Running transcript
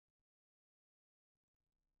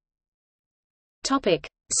Topic: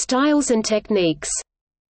 Styles and techniques.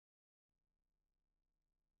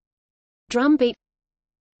 Drum beat,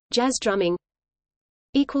 jazz drumming.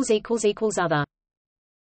 Other.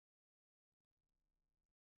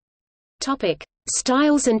 Topic: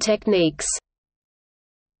 Styles and techniques.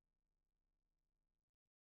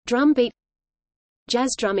 Drum beat, jazz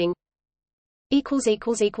drumming.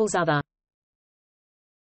 Other.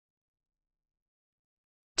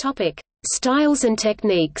 Topic: Styles and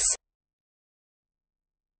techniques.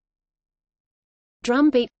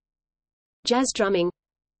 Drum beat, jazz drumming.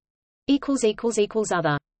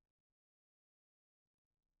 Other.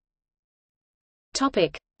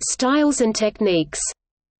 Topic: Styles and techniques.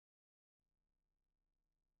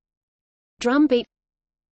 Drum beat,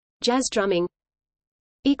 jazz drumming.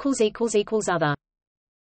 Other.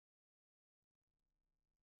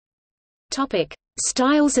 Topic: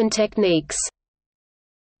 Styles and techniques.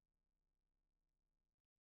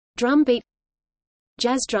 Drum beat,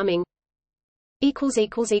 jazz drumming.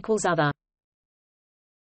 Other.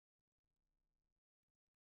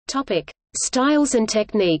 Topic: Styles and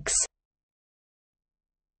techniques.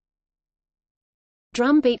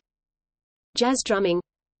 Drum beat, jazz drumming.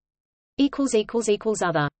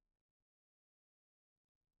 Other.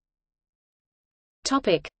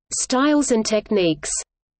 Topic: Styles and techniques.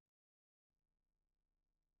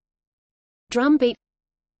 Drum beat,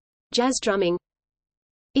 jazz drumming.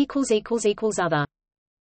 Other.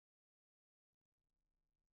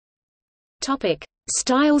 Topic: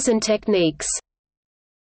 Styles and techniques.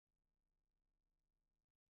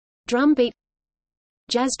 Drum beat,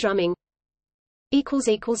 jazz drumming.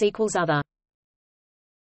 Other.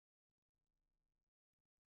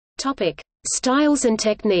 Topic: Styles and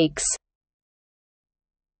techniques.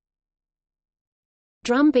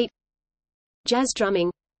 Drum beat, jazz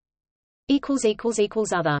drumming.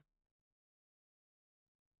 Other.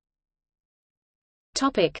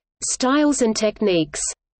 Topic: Styles and techniques.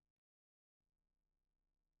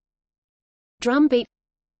 Drum beat,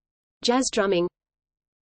 jazz drumming.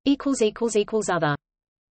 Other.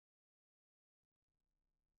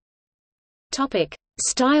 Topic: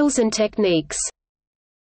 Styles and techniques.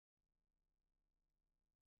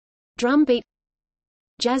 Drum beat,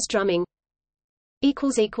 jazz drumming.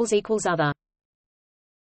 Other.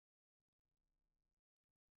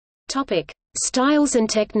 Topic: Styles and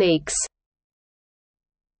techniques.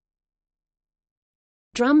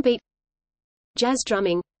 Drum beat, jazz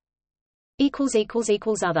drumming.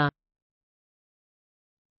 Other.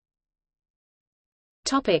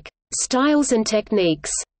 Topic: Styles and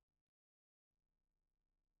techniques.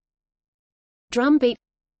 Drum beat,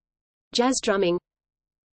 jazz drumming.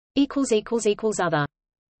 Other.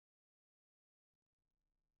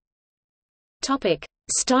 Topic: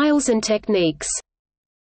 Styles and techniques.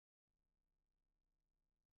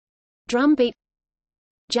 Drum beat,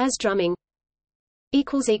 jazz drumming.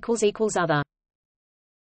 Other.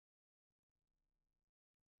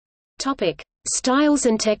 Topic: Styles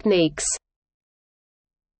and techniques.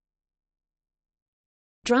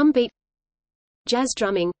 Drum beat, jazz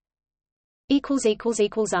drumming.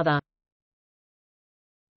 Other.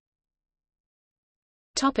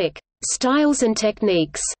 Topic: Styles and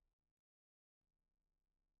techniques.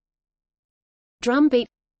 Drum beat,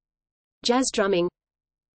 jazz drumming.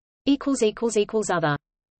 Other.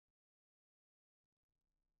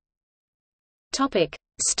 Topic: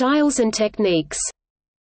 Styles and techniques.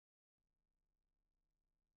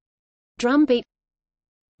 Drum beat,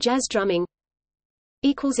 jazz drumming.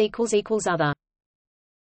 Other.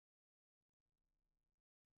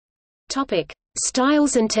 Topic: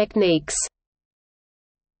 Styles and techniques.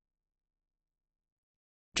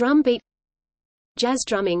 Drum beat, jazz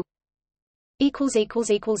drumming.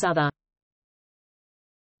 Other.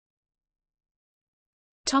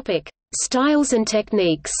 Topic: Styles and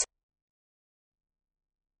techniques.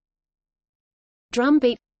 Drum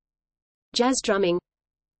beat, jazz drumming.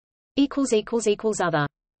 Other.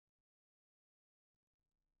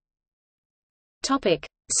 Topic: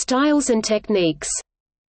 Styles and techniques.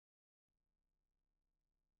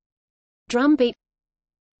 Drum beat,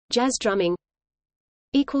 jazz drumming.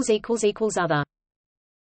 Other.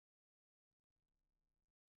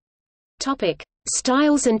 Topic: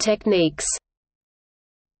 Styles and techniques.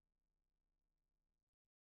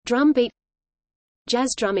 Drum beat,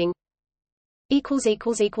 jazz drumming.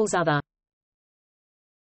 Other.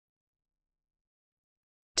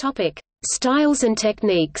 Topic: Styles and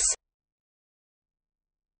techniques.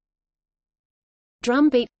 Drum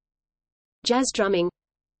beat, jazz drumming.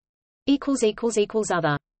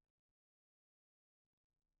 Other.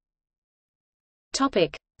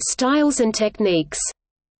 Topic: Styles and techniques.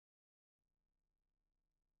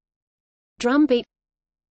 Drum beat,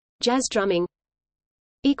 jazz drumming,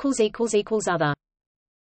 Other.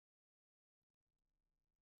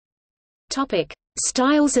 Topic: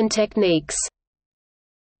 Styles and techniques.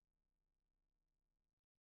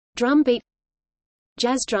 Drum beat,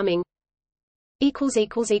 jazz drumming,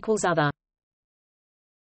 Other.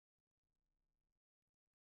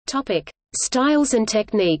 Topic: Styles and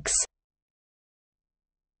techniques.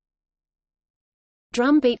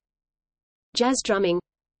 Drum beat, jazz drumming,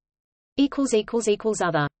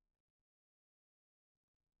 Other.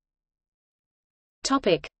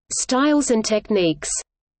 Topic: Styles and techniques.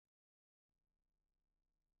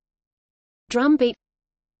 Drum beat,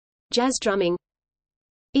 jazz drumming,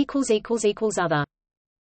 Other.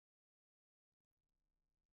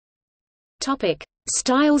 Topic: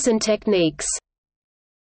 Styles and techniques.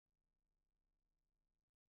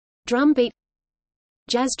 Drum beat,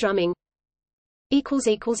 jazz drumming,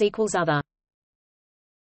 Other.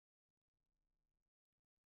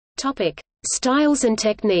 Topic: Styles and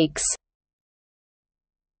techniques.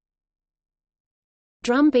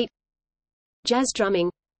 Drum beat, jazz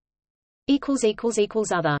drumming,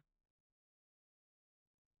 Other.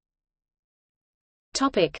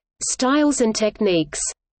 Topic: Styles and techniques.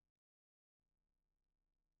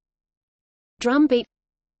 Drum beat,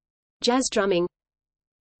 jazz drumming,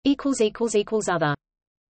 Other.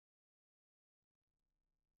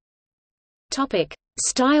 Topic: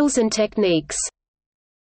 Styles and techniques.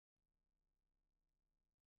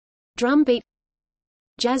 Drum beat,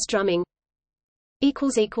 jazz drumming,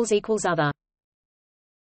 Other.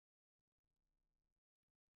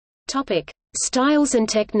 Topic: Styles and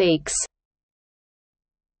techniques.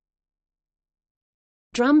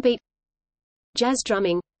 Drum beat, jazz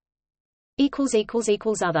drumming,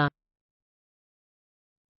 Other.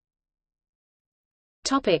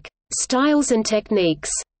 Topic: Styles and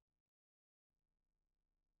techniques.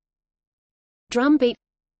 Drum beat,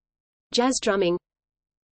 jazz drumming,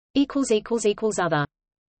 Other.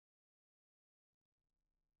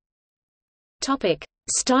 Topic: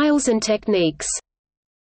 Styles and techniques.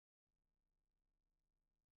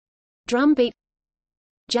 Drum beat,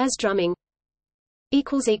 jazz drumming,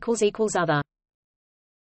 Other.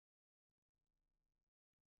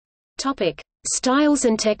 Topic: Styles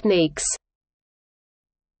and techniques.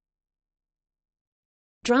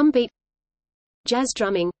 Drum beat, jazz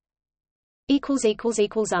drumming,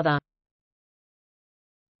 Other.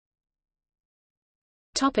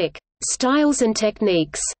 Topic: Styles and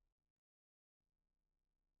techniques.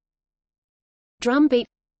 Drum beat,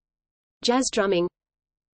 jazz drumming,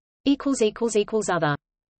 Other.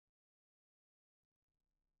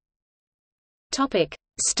 Topic: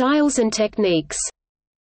 Styles and techniques.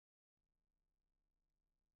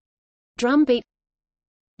 Drum beat,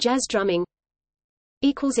 jazz drumming,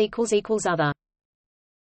 Other.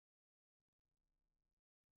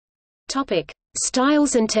 Topic: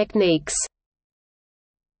 Styles and techniques.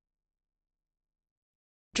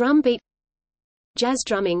 Drum beat, jazz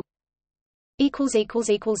drumming,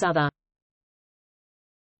 Other.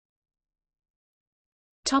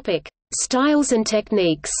 Topic: Styles and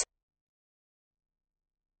techniques.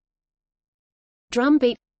 Drum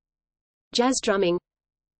beat, jazz drumming,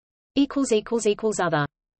 Other.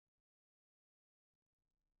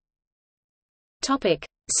 Topic: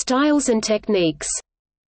 Styles and techniques.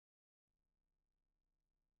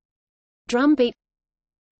 Drum beat,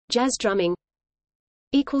 jazz drumming,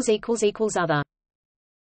 Other.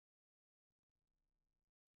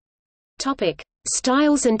 Topic: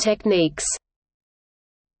 Styles and techniques.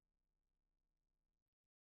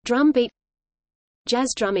 Drum beat,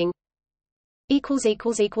 jazz drumming,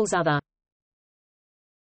 Other.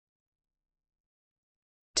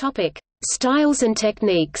 Topic: Styles and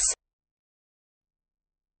techniques.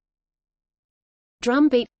 Drum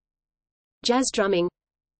beat, jazz drumming,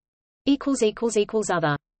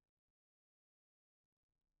 Other.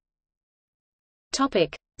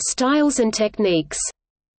 Topic: Styles and techniques.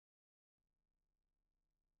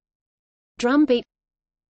 Drum beat,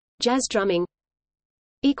 jazz drumming,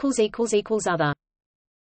 Other.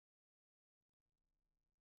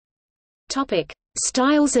 Topic: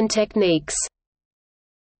 Styles and techniques.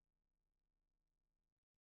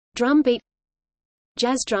 Drum beat,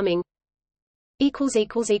 jazz drumming,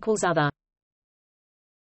 Other.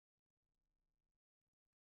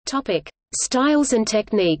 Topic: Styles and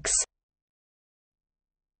techniques.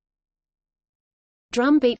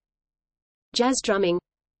 Drum beat, jazz drumming,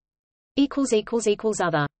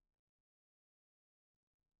 Other.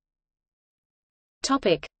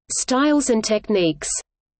 Topic: Styles and techniques.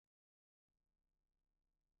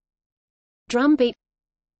 Drum beat,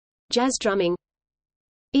 jazz drumming,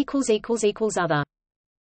 Other.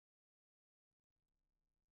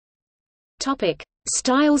 Topic: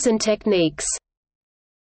 Styles and techniques.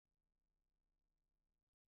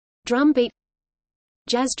 Drum beat,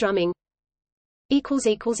 jazz drumming.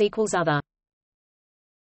 Other.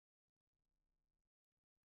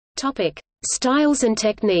 Topic: Styles and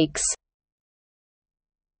techniques.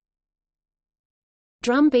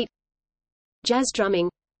 Drum beat, jazz drumming.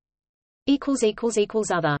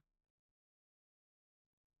 Other.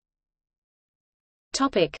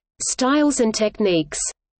 Topic: Styles and techniques.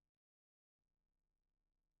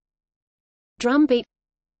 Drum beat,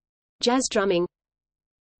 jazz drumming.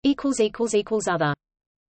 Other.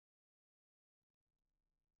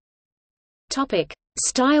 Topic: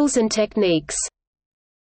 Styles and techniques.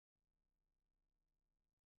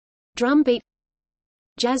 Drum beat,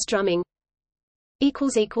 jazz drumming.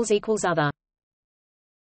 Other.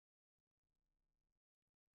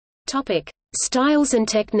 Topic: Styles and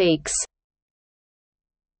techniques.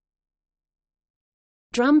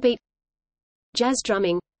 Drum beat, jazz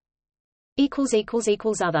drumming.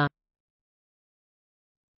 Other.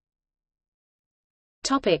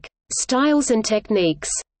 Topic: Styles and techniques.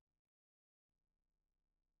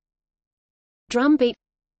 Drum beat,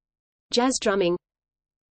 jazz drumming.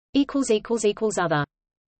 Other.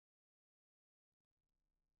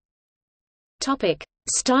 Topic: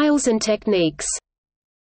 Styles and techniques.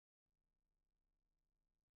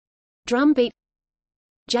 Drum beat,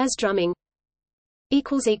 jazz drumming.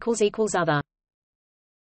 Other.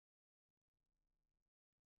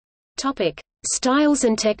 Topic: Styles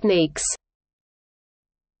and techniques.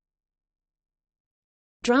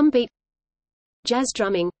 Drum beat, jazz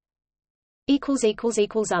drumming.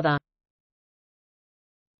 Other.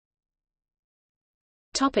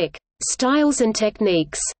 Topic: Styles and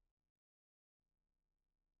techniques.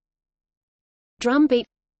 Drum beat,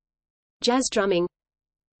 jazz drumming.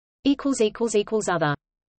 Other.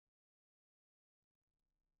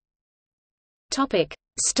 Topic: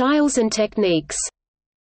 Styles and techniques.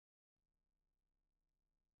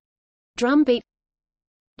 Drum beat,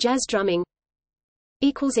 jazz drumming.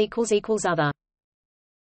 Other.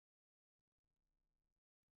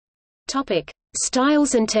 Topic: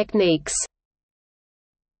 Styles and techniques.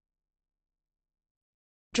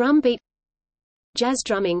 Drum beat, jazz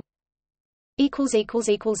drumming.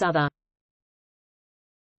 Other.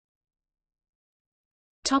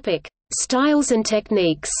 Topic: Styles and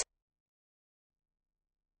techniques.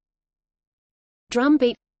 Drum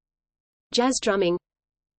beat, jazz drumming.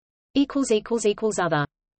 Other.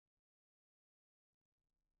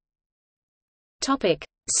 Topic: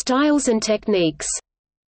 Styles and techniques.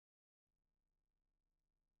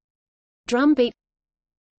 Drum beat,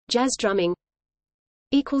 jazz drumming.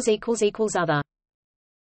 Other.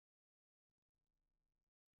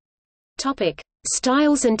 Topic: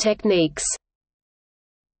 Styles and techniques.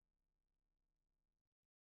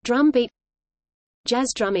 Drum beat,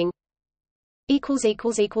 jazz drumming.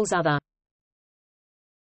 Other.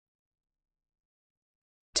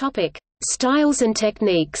 Topic: Styles and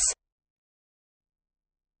techniques.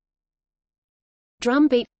 Drum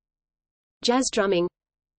beat, jazz drumming.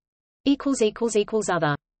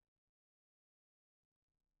 Other.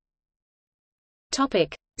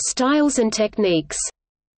 Topic: Styles and techniques.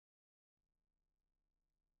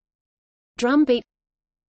 Drum beat,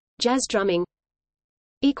 jazz drumming.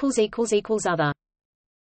 Other.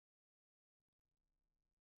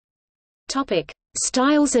 Topic: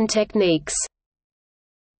 Styles and techniques.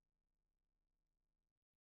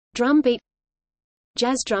 Drum beat,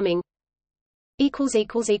 jazz drumming.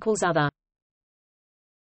 Other.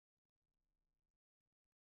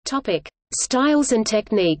 Topic: Styles and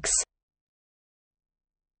techniques.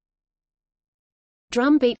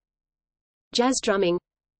 Drum beat, jazz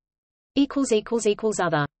drumming.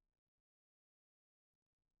 Other.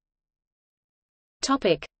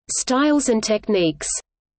 Topic: Styles and techniques.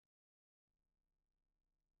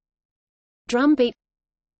 Drum beat,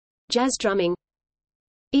 jazz drumming.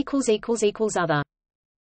 Other.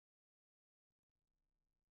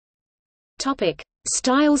 Topic: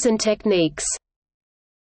 Styles and techniques.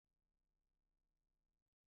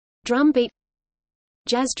 Drum beat,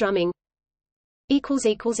 jazz drumming.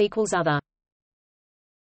 Other.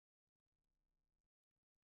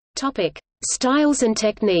 Topic: Styles and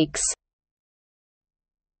techniques.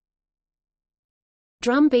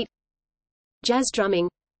 Drum beat, jazz drumming.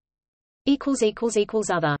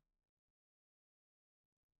 Other.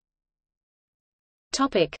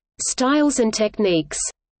 Topic: Styles and techniques.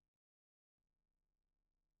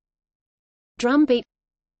 Drum beat,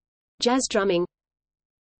 jazz drumming.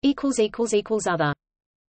 Other.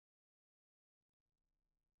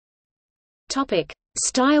 Topic: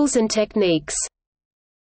 Styles and techniques.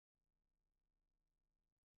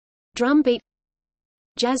 drum beat,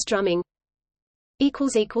 jazz drumming,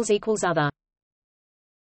 Other.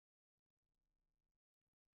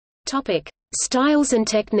 Topic: Styles and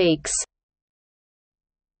techniques.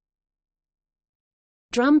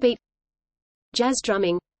 Drum beat, jazz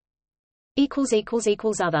drumming,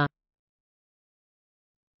 Other.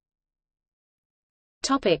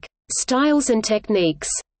 Topic: Styles and techniques.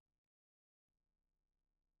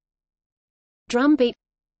 Drum beat,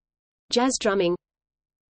 jazz drumming,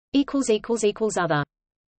 Other.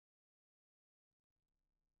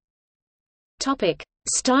 Topic: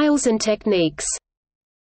 Styles and techniques.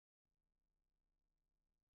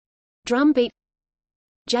 Drum beat,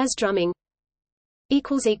 jazz drumming,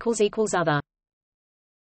 Other.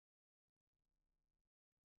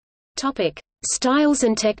 Topic: Styles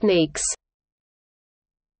and techniques.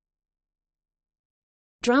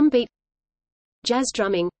 Drum beat, jazz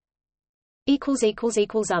drumming,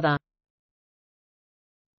 Other.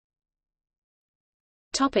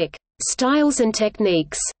 Topic: Styles and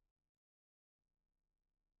techniques.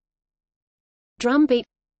 Drum beat,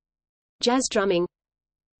 jazz drumming,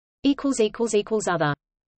 Other.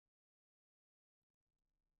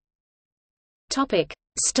 Topic: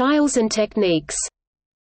 Styles and techniques.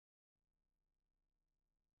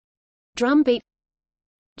 Drum beat,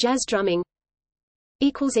 jazz drumming,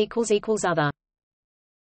 Other.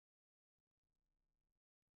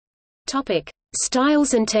 Topic: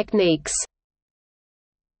 Styles and techniques.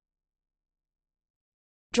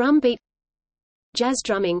 Drum beat, jazz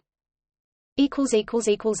drumming,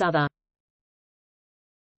 Other.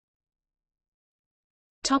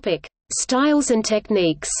 Topic: Styles and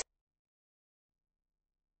techniques.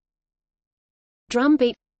 Drum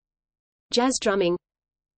beat, jazz drumming,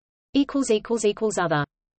 Other.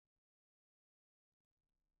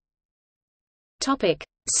 Topic: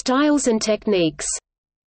 Styles and techniques.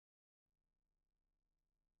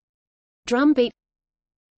 Drum beat,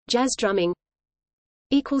 jazz drumming,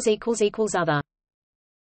 Other.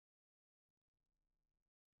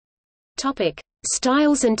 Topic: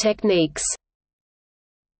 Styles and techniques.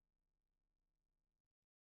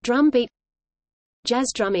 Drum beat,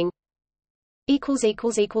 jazz drumming,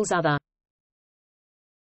 Other.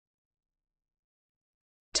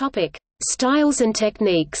 Topic: Styles and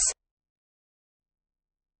techniques.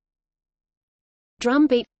 Drum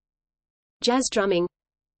beat, jazz drumming,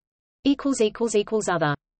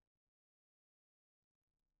 Other.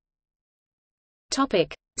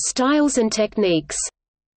 Topic: Styles and techniques.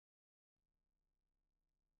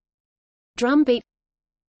 Drum beat,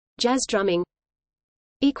 jazz drumming,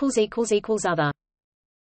 Other.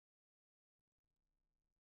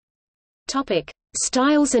 Topic: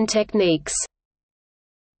 Styles and techniques.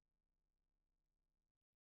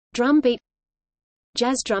 Drum beat,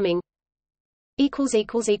 jazz drumming,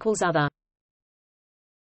 Other.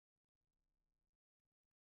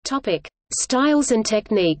 Topic: Styles and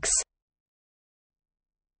techniques.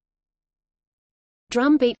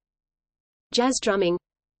 Drum beat, jazz drumming,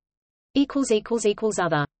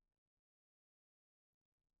 Other.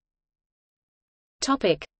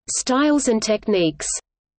 Topic: Styles and techniques.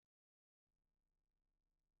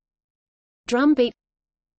 Drum beat,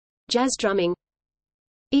 jazz drumming,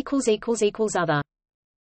 Other.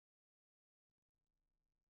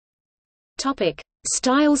 Topic: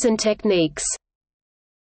 Styles and techniques.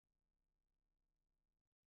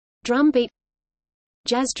 Drum beat,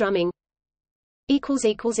 jazz drumming,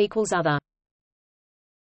 Other.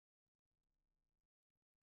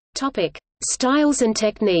 Topic: Styles and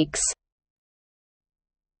techniques.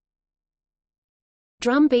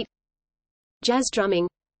 Drum beat, jazz drumming,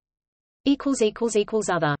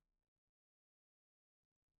 Other.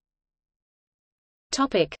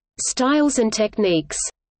 Topic: Styles and techniques.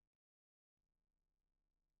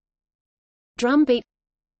 Drum beat,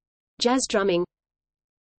 jazz drumming,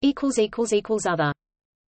 Other.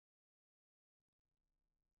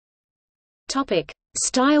 Topic: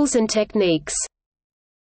 Styles and techniques.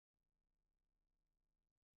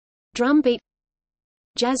 Drum beat,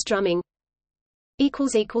 jazz drumming,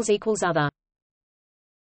 Other.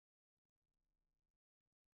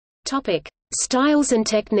 Topic: Styles and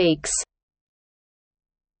techniques.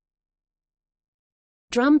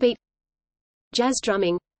 Drum beat, jazz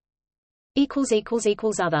drumming,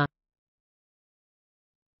 Other.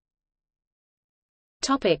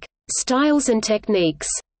 Topic: Styles and techniques.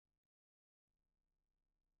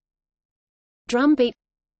 Drum beat,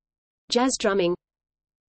 jazz drumming,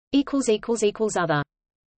 Other.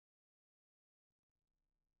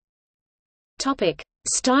 Topic: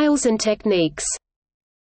 Styles and techniques.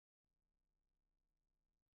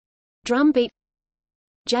 Drum beat,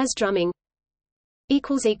 jazz drumming,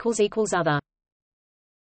 Other.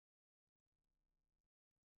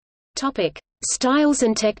 Topic: Styles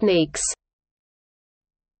and techniques.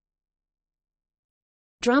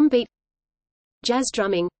 Drum beat, jazz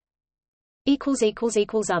drumming.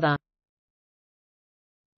 Other.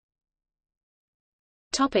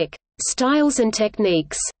 Topic: Styles and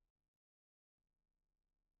techniques.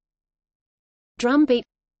 Drum beat,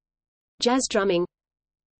 jazz drumming.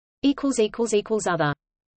 Other.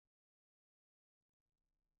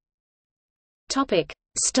 Topic: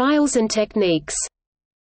 Styles and techniques.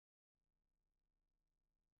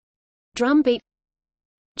 Drum beat,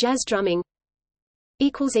 jazz drumming.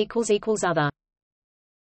 Other.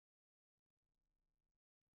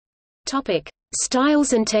 Topic: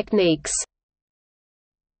 Styles and techniques.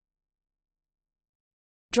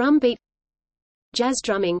 Drum beat, jazz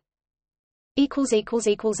drumming.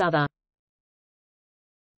 Other.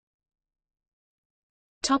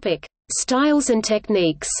 Topic: Styles and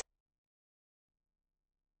techniques.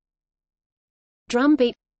 Drum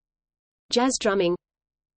beat, jazz drumming.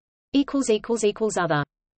 Other.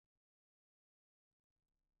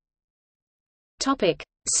 Topic: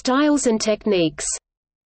 Styles and techniques.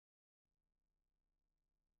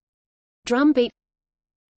 Drum beat,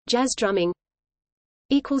 jazz drumming.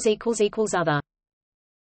 Other.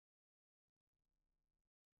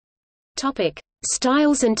 Topic: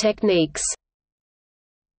 Styles and techniques.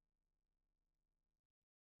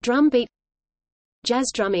 Drum beat,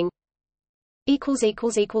 jazz drumming.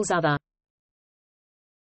 Other.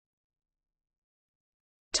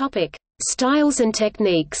 Topic: Styles and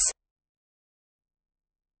techniques.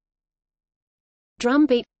 Drum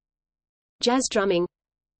beat, jazz drumming.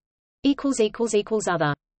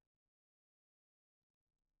 Other.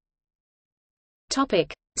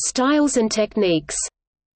 Topic: Styles and techniques.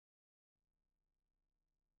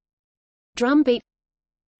 Drum beat,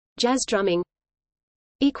 jazz drumming.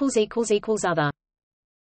 Other.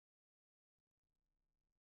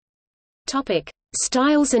 Topic: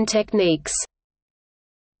 Styles and techniques.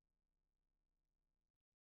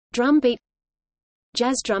 Drum beat,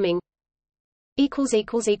 jazz drumming.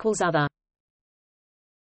 Other.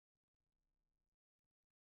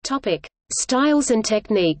 Topic: Styles and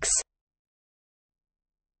techniques.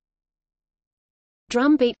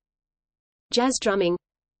 Drum beat, jazz drumming.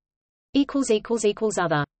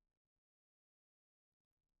 Other.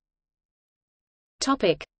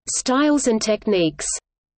 Topic: Styles and techniques.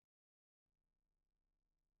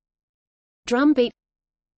 Drum beat,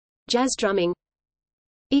 jazz drumming.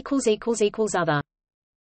 Other.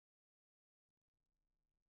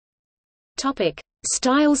 Topic: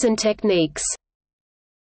 Styles and techniques.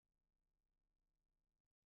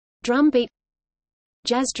 Drum beat,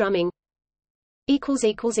 jazz drumming.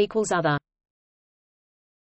 Other.